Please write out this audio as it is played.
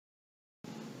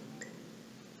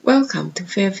Welcome to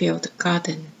Fairfield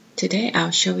Garden. Today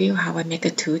I'll show you how I make a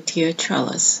 2-tier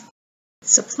trellis.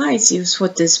 Supplies used for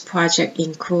this project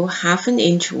include 1/2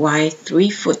 inch wide,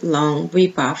 3-foot long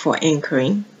rebar for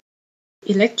anchoring,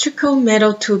 electrical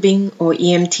metal tubing or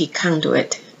EMT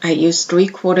conduit. I use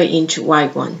 3/4 inch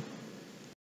wide one,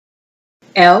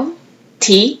 L,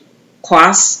 T,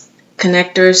 cross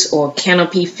connectors or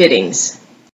canopy fittings.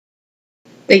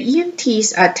 The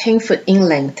EMTs are 10 foot in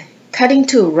length. Cutting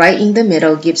two right in the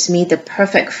middle gives me the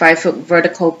perfect 5-foot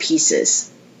vertical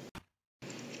pieces.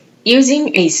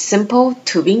 Using a simple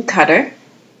tubing cutter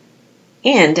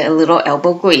and a little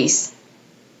elbow grease,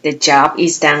 the job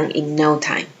is done in no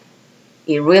time.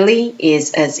 It really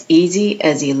is as easy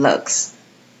as it looks.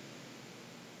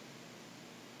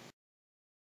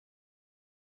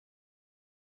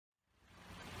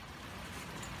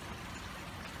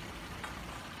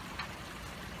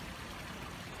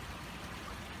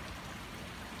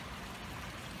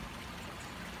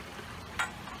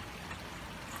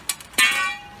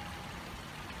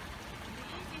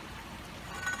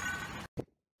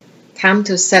 Time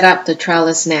to set up the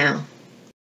trellis now.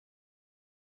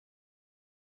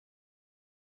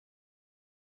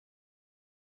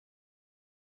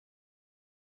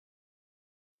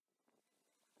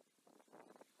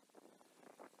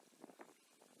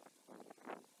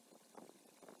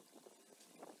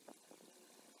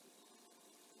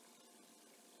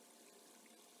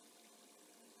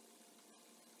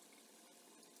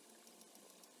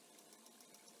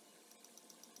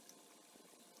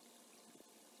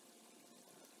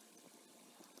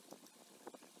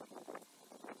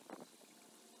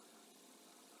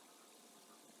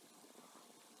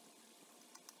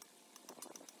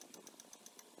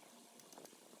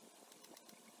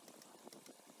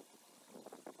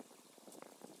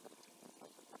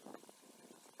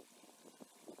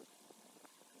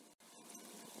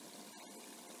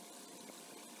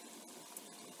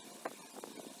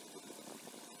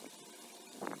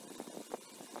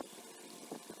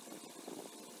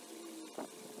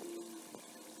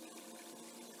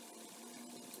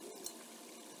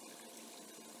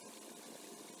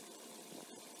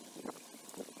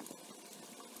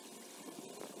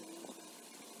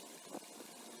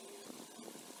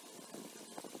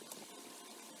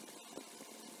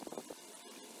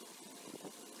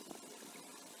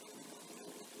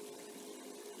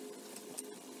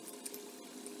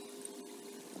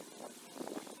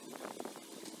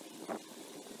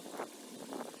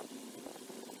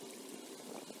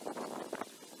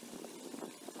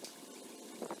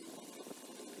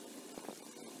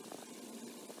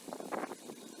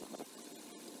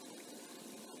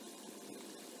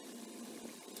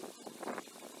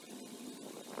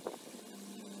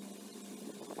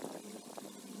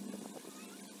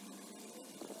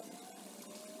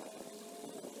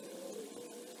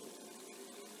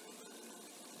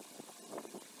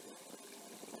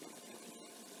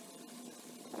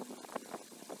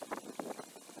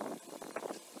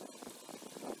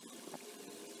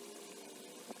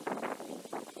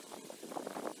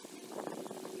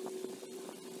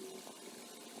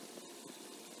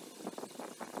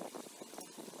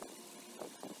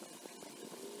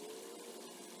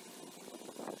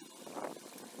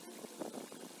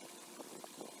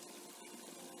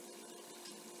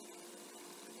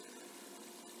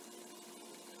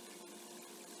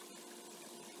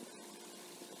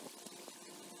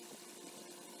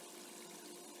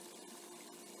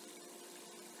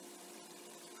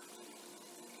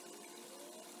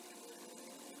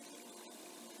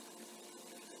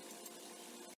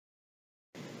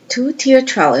 Two-tier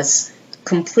trellis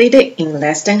completed in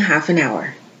less than half an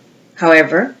hour.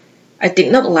 However, I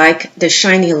did not like the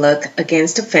shiny look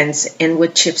against the fence and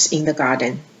wood chips in the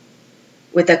garden.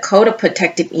 With a coat of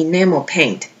protective enamel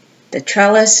paint, the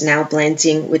trellis now blends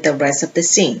in with the rest of the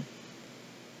scene.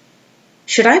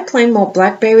 Should I plant more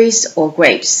blackberries or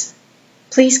grapes?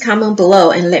 Please comment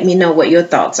below and let me know what your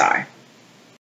thoughts are.